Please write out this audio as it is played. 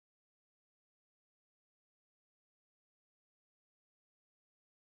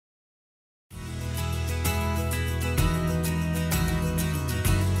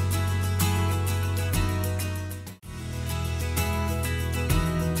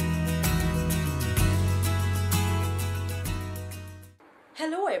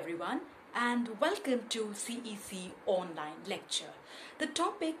Hello everyone and welcome to CEC online lecture. The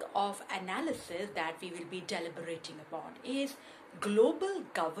topic of analysis that we will be deliberating upon is global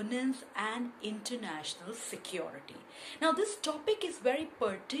governance and international security. Now this topic is very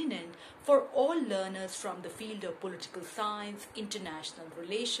pertinent for all learners from the field of political science, international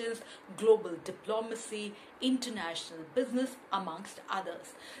relations, global diplomacy, international business, amongst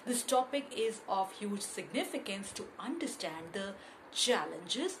others. This topic is of huge significance to understand the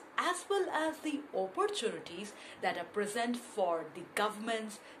challenges as well as the opportunities that are present for the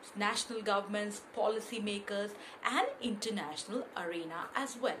governments, national governments, policymakers and international arena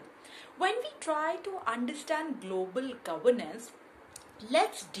as well. When we try to understand global governance,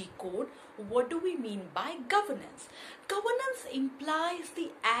 let's decode what do we mean by governance. Governance implies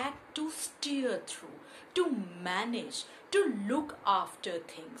the act to steer through, to manage, to look after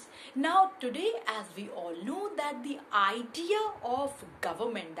things. Now today, as we all know, that the idea of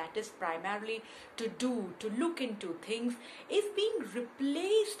government, that is primarily to do, to look into things, is being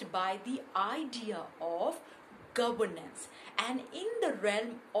replaced by the idea of governance. And in the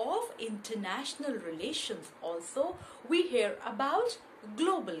realm of international relations also, we hear about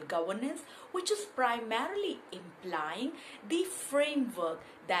global governance, which is primarily implying the framework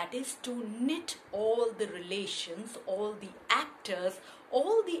that is to knit all the relations, all the actors,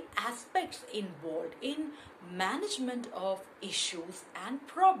 all the aspects involved in management of issues and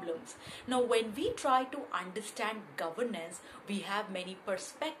problems. Now when we try to understand governance, we have many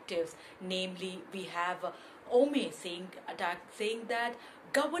perspectives. Namely, we have Ome saying that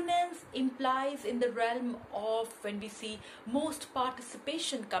governance implies in the realm of, when we see most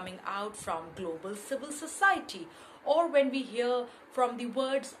participation coming out from global civil society, or when we hear from the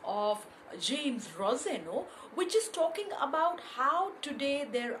words of James Roseno, which is talking about how today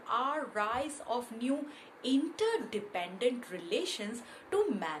there are rise of new interdependent relations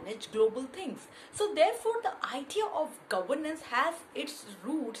to manage global things. So therefore the idea of governance has its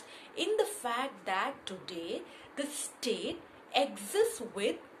roots in the fact that today the state exists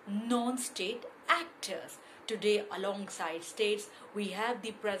with non-state actors. Today, alongside states, we have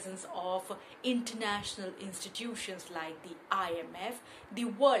the presence of international institutions like the IMF, the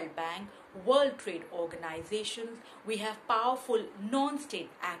World Bank, World Trade Organizations. We have powerful non-state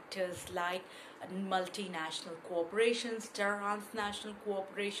actors like multinational corporations, transnational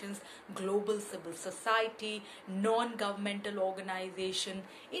corporations, global civil society, non-governmental organization,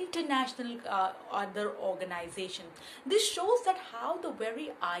 international other organization. This shows that how the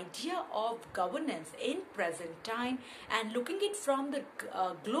very idea of governance in present time, and looking it from the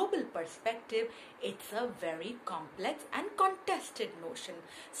global perspective, it's a very complex and contested notion.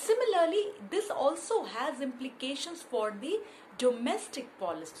 Similarly, this also has implications for the domestic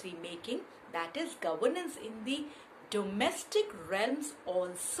policy making, that is governance in the domestic realms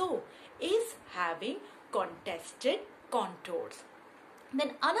also is having contested contours.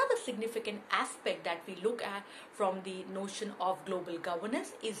 Then another significant aspect that we look at from the notion of global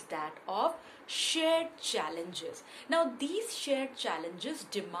governance is that of shared challenges. Now these shared challenges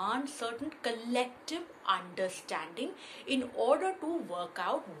demand certain collective understanding in order to work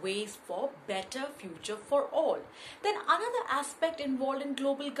out ways for better future for all. Then another aspect involved in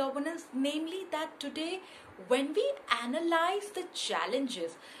global governance, namely that today when we analyze the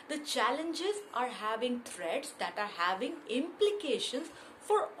challenges are having threats that are having implications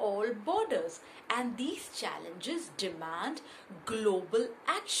for all borders, and these challenges demand global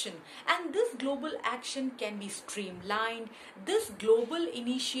action, and this global action can be streamlined. This global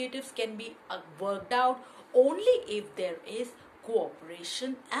initiatives can be worked out only if there is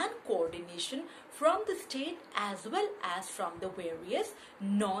cooperation and coordination from the state as well as from the various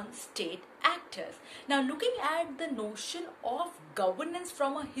non-state actors. Now looking at the notion of governance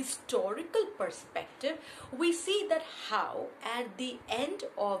from a historical perspective, we see that how at the end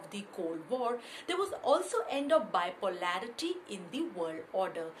of the Cold War there was also end of bipolarity in the world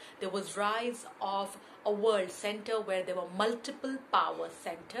order. There was rise of a world center where there were multiple power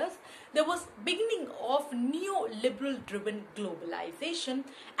centers. There was beginning of neoliberal driven globalization,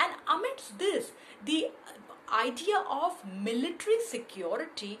 and amidst this the idea of military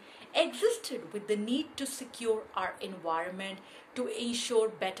security existed with the need to secure our environment, to ensure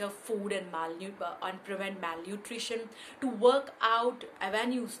better food and prevent malnutrition, to work out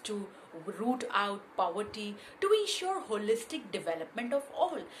avenues to root out poverty, to ensure holistic development of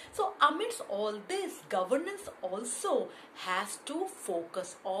all. So amidst all this, governance also has to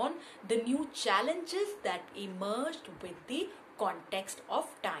focus on the new challenges that emerged with the context of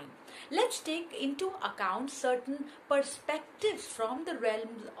time. Let's take into account certain perspectives from the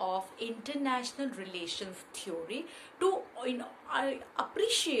realms of international relations theory to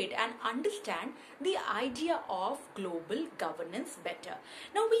appreciate and understand the idea of global governance better.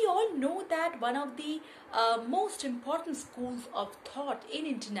 Now, we all know that one of the most important schools of thought in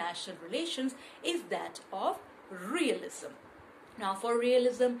international relations is that of realism. Now, for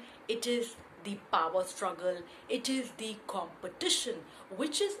realism, it is the power struggle, it is the competition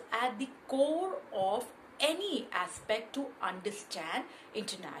which is at the core of any aspect to understand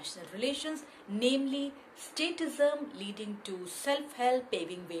international relations, namely statism leading to self-help,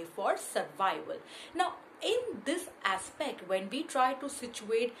 paving way for survival. Now, in this aspect, when we try to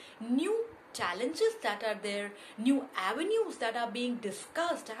situate new challenges that are there, new avenues that are being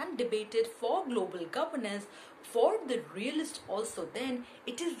discussed and debated for global governance, for the realist also, then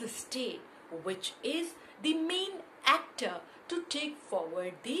it is the state which is the main actor to take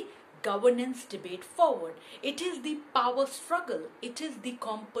forward the governance debate forward. It is the power struggle, it is the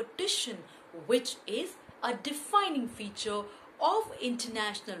competition which is a defining feature of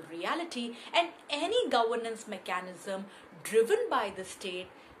international reality, and any governance mechanism driven by the state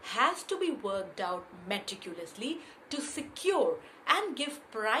has to be worked out meticulously to secure and give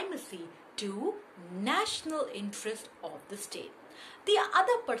primacy to national interest of the state. The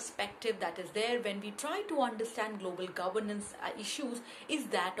other perspective that is there when we try to understand global governance issues is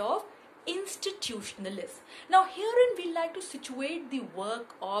that of institutionalists. Now, herein we like to situate the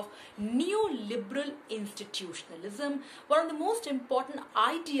work of neoliberal institutionalism, one of the most important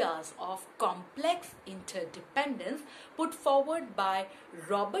ideas of complex interdependence put forward by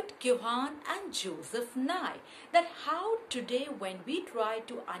Robert Cohen and Joseph Nye, that how today when we try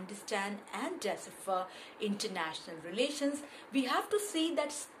to understand and decipher international relations, we have to see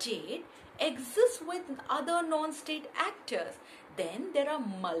that state exists with other non-state actors. Then there are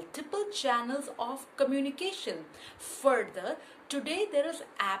multiple channels of communication. Further, today there is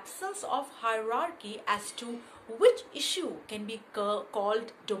absence of hierarchy as to which issue can be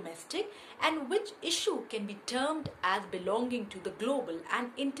called domestic and which issue can be termed as belonging to the global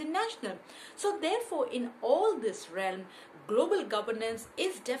and international. So therefore, in all this realm, global governance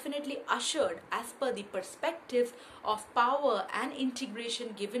is definitely ushered as per the perspectives of power and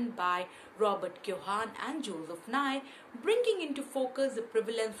integration given by Robert Cohen and Joseph Nye, bringing into focus the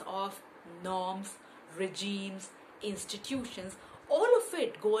prevalence of norms, regimes, institutions. All of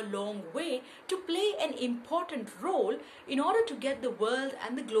it go a long way to play an important role in order to get the world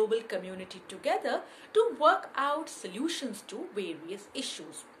and the global community together to work out solutions to various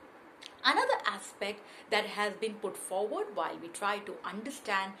issues. Another aspect that has been put forward while we try to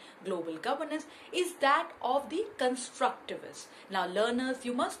understand global governance is that of the constructivists. Now, learners,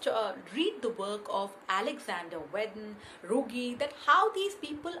 you must read the work of Alexander Wedden, Rugi, that how these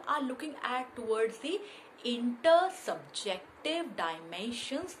people are looking at towards the intersubjective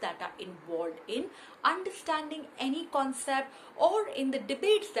dimensions that are involved in understanding any concept or in the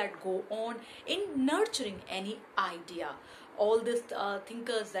debates that go on in nurturing any idea. All these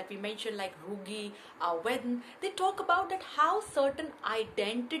thinkers that we mentioned like Rugi, Wedden, they talk about that how certain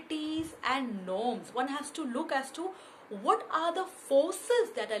identities and norms, one has to look as to what are the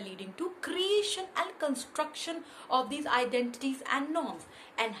forces that are leading to creation and construction of these identities and norms,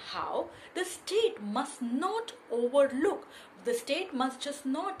 and how the state must not overlook, the state must just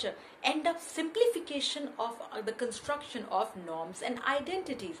not end up simplification of the construction of norms and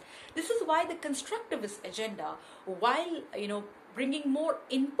identities. This is why the constructivist agenda, while bringing more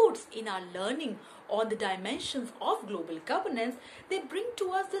inputs in our learning on the dimensions of global governance, they bring to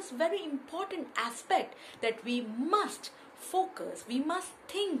us this very important aspect that we must focus, we must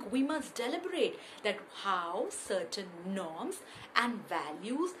think, we must deliberate that how certain norms and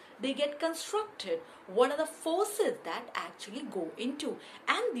values they get constructed, what are the forces that actually go into.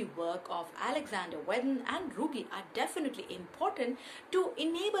 And the work of Alexander Wedden and Rugi are definitely important to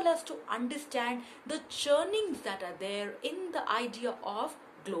enable us to understand the churnings that are there in the idea of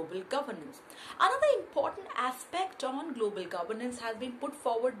global governance. Another important aspect on global governance has been put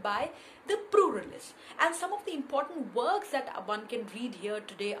forward by the pluralists, and some of the important works that one can read here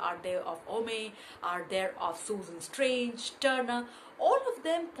today are there of Ome, are there of Susan Strange, Turner, all of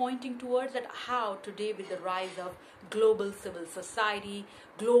them pointing towards that how today with the rise of global civil society,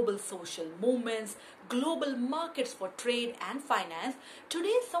 global social movements, global markets for trade and finance,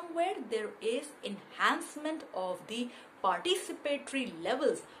 today somewhere there is enhancement of the participatory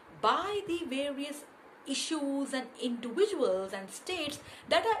levels by the various issues and individuals and states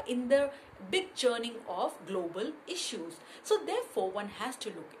that are in the big churning of global issues. So therefore one has to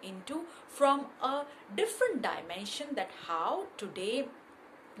look into from a different dimension that how today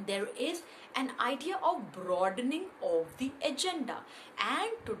there is an idea of broadening of the agenda,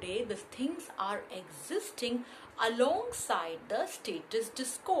 and today the things are existing alongside the status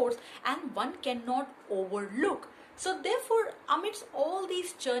discourse and one cannot overlook. So therefore amidst all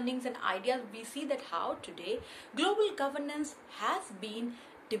these churnings and ideas we see that how today global governance has been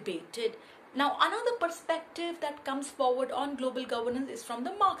debated. Now another perspective that comes forward on global governance is from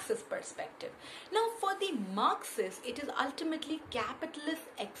the Marxist perspective. Now for the Marxists it is ultimately capitalist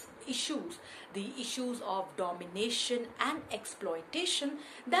issues, the issues of domination and exploitation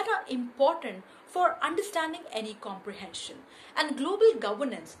that are important for understanding any comprehension. And global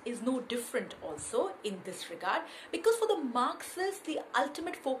governance is no different also in this regard, because for the Marxists the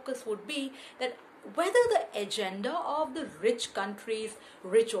ultimate focus would be that whether the agenda of the rich countries,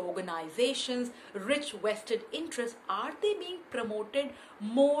 rich organizations, rich vested interests, are they being promoted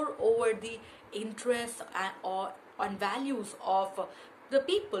more over the interests or on values of the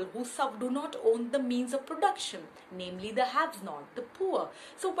people who do not own the means of production, namely the haves not, the poor.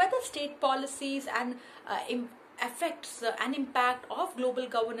 So whether state policies and effects and impact of global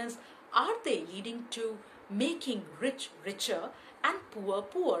governance, are they leading to making rich richer and poor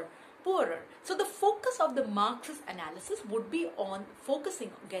poorer? So the focus of the Marxist analysis would be on focusing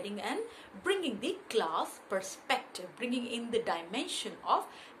on getting and bringing the class perspective, bringing in the dimension of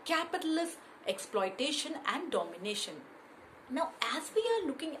capitalist exploitation and domination. Now as we are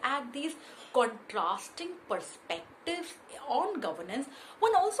looking at these contrasting perspectives on governance,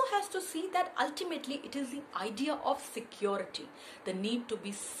 one also has to see that ultimately it is the idea of security, the need to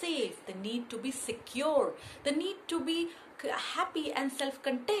be safe, the need to be secure, the need to be happy and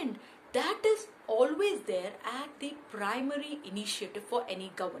self-content, that is always there at the primary initiative for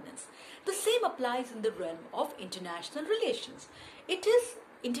any governance. The same applies in the realm of international relations. It is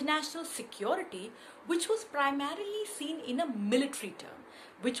international security which was primarily seen in a military term,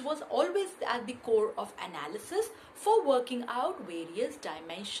 which was always at the core of analysis for working out various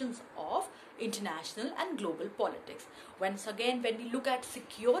dimensions of international and global politics. Once again, when we look at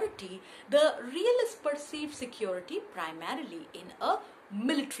security, the realists perceive security primarily in a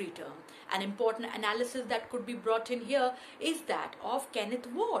military term. An important analysis that could be brought in here is that of Kenneth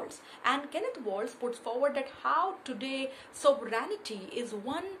Waltz. And Kenneth Waltz puts forward that how today sovereignty is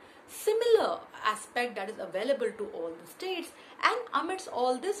one similar aspect that is available to all the states, and amidst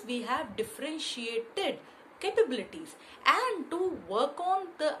all this we have differentiated capabilities, and to work on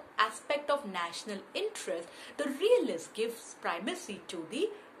the aspect of national interest, the realist gives primacy to the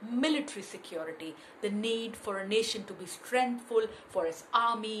military security, the need for a nation to be strengthful for its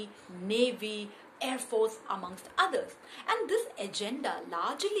army, navy, air force, amongst others. And this agenda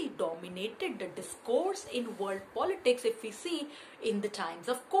largely dominated the discourse in world politics. If we see in the times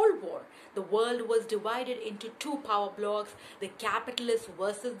of Cold War, the world was divided into two power blocks, the capitalists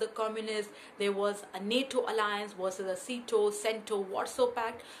versus the communists. There was a NATO alliance versus a CENTO, Warsaw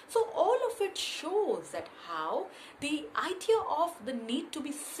Pact. So all of it shows that how the idea of the need to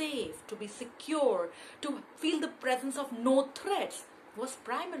be safe, to be secure, to feel the presence of no threats was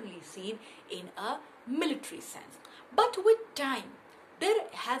primarily seen in a military sense. But with time, there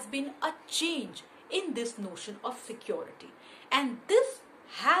has been a change in this notion of security, and this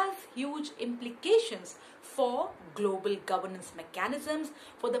has huge implications for global governance mechanisms,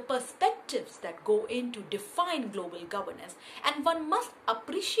 for the perspectives that go in to define global governance. And one must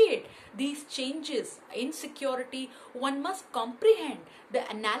appreciate these changes in security. One must comprehend the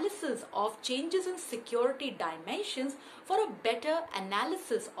analysis of changes in security dimensions for a better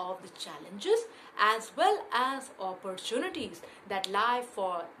analysis of the challenges as well as opportunities that lie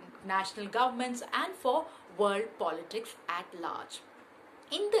for national governments and for world politics at large.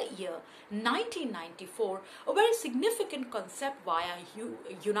 In the year 1994, a very significant concept via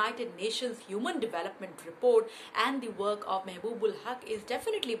United Nations Human Development Report and the work of Mehboob Haq is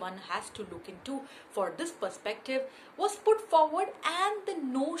definitely one has to look into for this perspective, was put forward, and the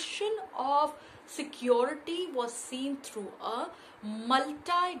notion of security was seen through a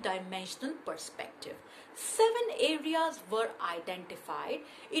multi-dimensional perspective. 7 areas were identified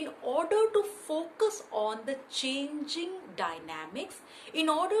in order to focus on the changing dynamics, in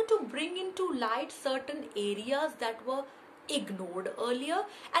order to bring into light certain areas that were ignored earlier,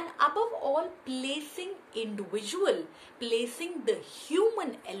 and above all placing the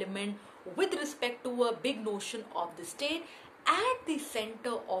human element with respect to a big notion of the state at the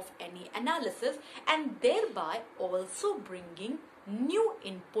center of any analysis, and thereby also bringing new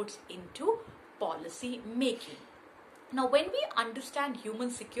inputs into policy making. Now, when we understand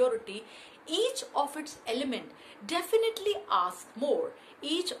human security, each of its element definitely asks more.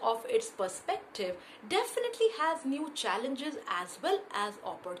 Each of its perspective definitely has new challenges as well as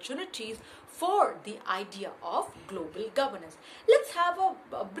opportunities for the idea of global governance. Let's have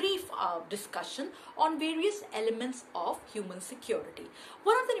a brief discussion on various elements of human security.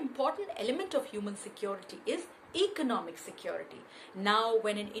 One of the important element of human security is economic security. Now,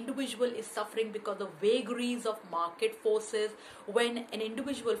 when an individual is suffering because of vagaries of market forces, when an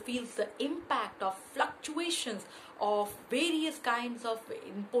individual feels the impact of fluctuations of various kinds of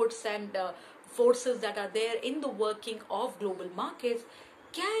inputs and forces that are there in the working of global markets,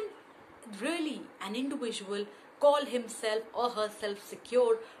 can really an individual call himself or herself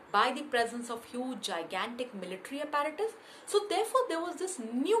secure by the presence of huge gigantic military apparatus? So therefore there was this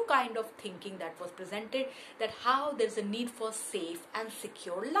new kind of thinking that was presented, that how there is a need for safe and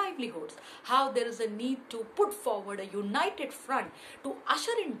secure livelihoods, how there is a need to put forward a united front to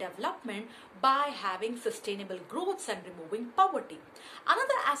usher in development by having sustainable growths and removing poverty.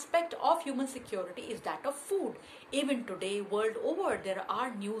 Another aspect of human security is that of food. Even today, world over, there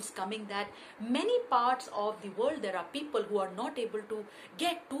are news coming that many parts of the world there are people who are not able to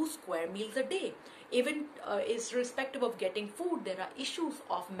get 2 square meals a day. Even irrespective of getting food, there are issues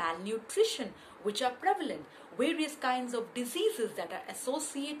of malnutrition which are prevalent, various kinds of diseases that are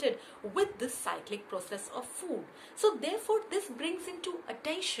associated with this cyclic process of food. So therefore this brings into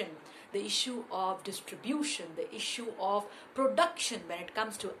attention the issue of distribution, the issue of production when it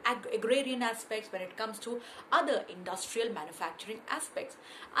comes to agrarian aspects, when it comes to other industrial manufacturing aspects.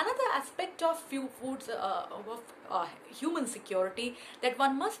 Another aspect of human security that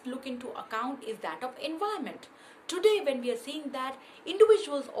one must look into account is that of environment. Today, when we are seeing that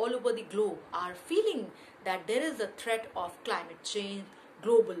individuals all over the globe are feeling that there is a threat of climate change,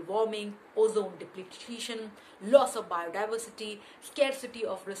 global warming, ozone depletion, loss of biodiversity, scarcity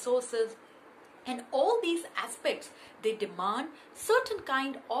of resources, and all these aspects, they demand certain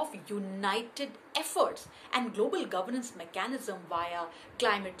kind of united efforts and global governance mechanism via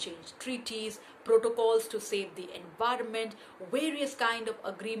climate change treaties, protocols to save the environment, various kind of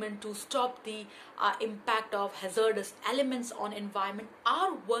agreement to stop the impact of hazardous elements on environment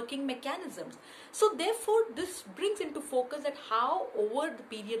are working mechanisms. So therefore this brings into focus that how over the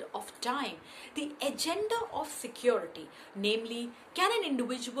period of time the agenda of security, namely can an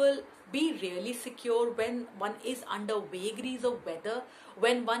individual be really secure when one is under vagaries of weather,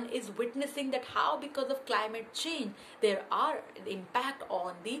 when one is witnessing that how because of climate change there are impact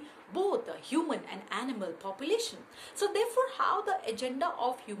on the both the human and animal population. So therefore how the agenda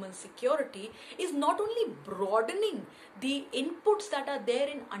of human security is not only broadening the inputs that are there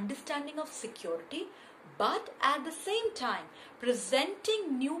in understanding of security, but at the same time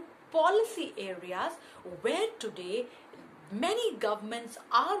presenting new policy areas where today many governments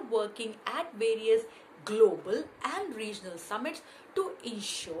are working at various global and regional summits to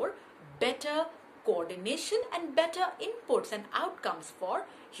ensure better coordination and better inputs and outcomes for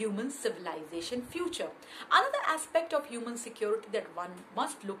human civilization future. Another aspect of human security that one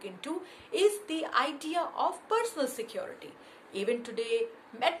must look into is the idea of personal security. Even today,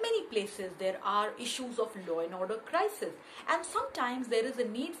 at many places, there are issues of law and order crisis, and sometimes there is a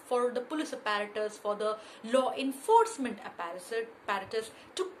need for the police apparatus, for the law enforcement apparatus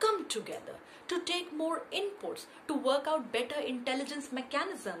to come together, to take more inputs, to work out better intelligence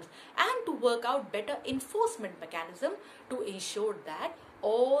mechanisms, and to work out better enforcement mechanism to ensure that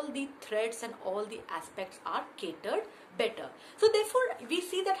all the threats and all the aspects are catered better. So therefore, we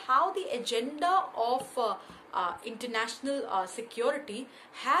see that how the agenda of international security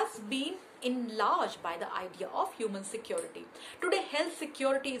has been enlarged by the idea of human security. Today, health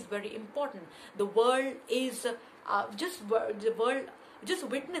security is very important. The world is just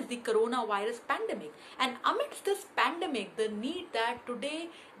witnessed the coronavirus pandemic, and amidst this pandemic, the need that today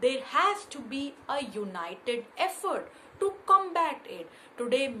there has to be a united effort to combat it.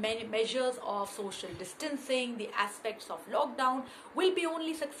 Today, many measures of social distancing, the aspects of lockdown will be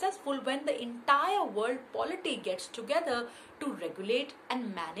only successful when the entire world polity gets together to regulate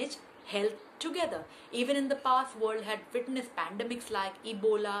and manage health together. Even in the past, world had witnessed pandemics like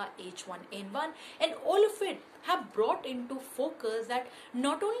Ebola, H1N1, and all of it have brought into focus that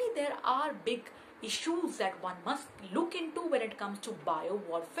not only there are big issues that one must look into when it comes to bio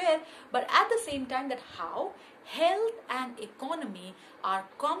warfare, but at the same time that how health and economy are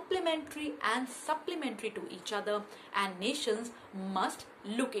complementary and supplementary to each other, and nations must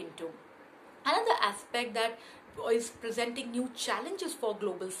look into. Another aspect that is presenting new challenges for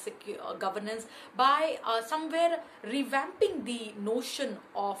global governance by somewhere revamping the notion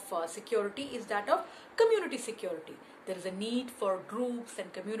of security is that of community security. There is a need for groups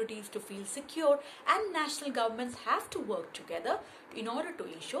and communities to feel secure, and national governments have to work together in order to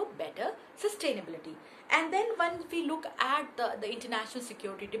ensure better sustainability. And then when we look at the international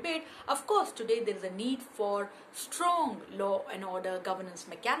security debate, of course, today there is a need for strong law and order governance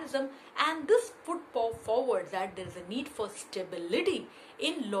mechanism, and this put forward that there is a need for stability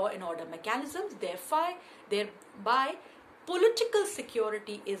in law and order mechanisms. Thereby political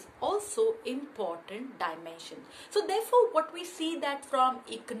security is also important dimension. So therefore what we see that from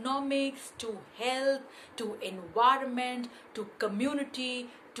economics to health to environment to community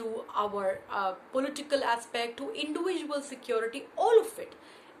to our political aspect to individual security, all of it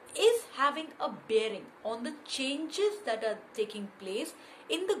is having a bearing on the changes that are taking place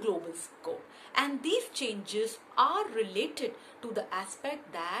in the global scope. And these changes are related to the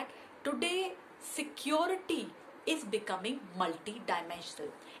aspect that today security is becoming multi-dimensional,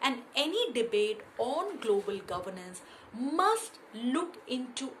 and any debate on global governance must look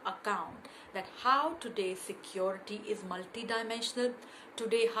into account that how today security is multi-dimensional,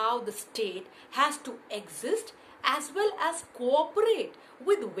 today how the state has to exist as well as cooperate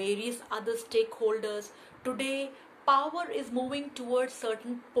with various other stakeholders. Today power is moving towards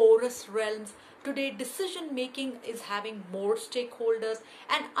certain porous realms. Today decision making is having more stakeholders,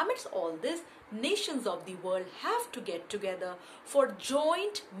 and amidst all this, nations of the world have to get together for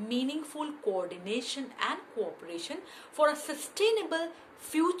joint meaningful coordination and cooperation for a sustainable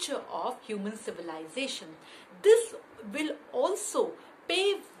future of human civilization. This will also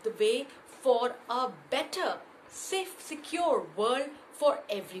pave the way for a better, safe, secure world for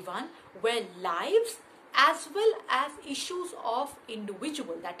everyone, where lives as well as issues of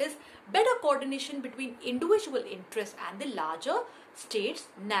individual, that is better coordination between individual interests and the larger states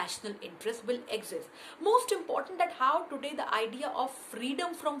national interests will exist. Most important that how today the idea of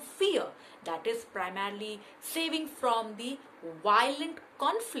freedom from fear, that is primarily saving from the violent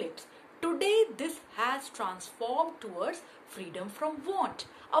conflicts, today this has transformed towards freedom from want,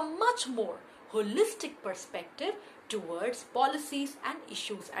 a much more holistic perspective towards policies and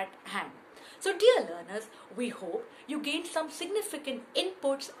issues at hand. So dear learners, we hope you gained some significant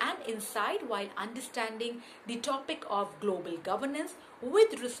inputs and insight while understanding the topic of global governance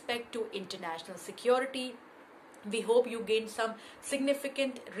with respect to international security. We hope you gained some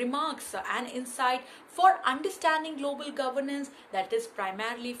significant remarks and insight for understanding global governance, that is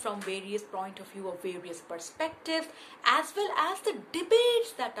primarily from various point of view of various perspectives, as well as the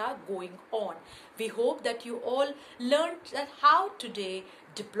debates that are going on. We hope that you all learned that how today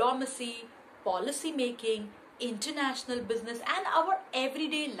diplomacy, policy making, international business and our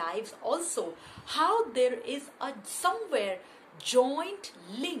everyday lives also, how there is a somewhere joint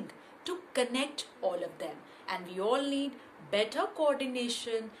link to connect all of them, and we all need better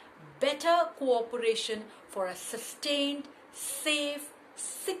coordination, better cooperation for a sustained, safe,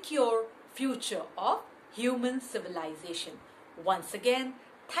 secure future of human civilization. Once again,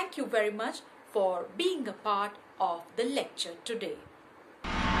 thank you very much for being a part of the lecture today.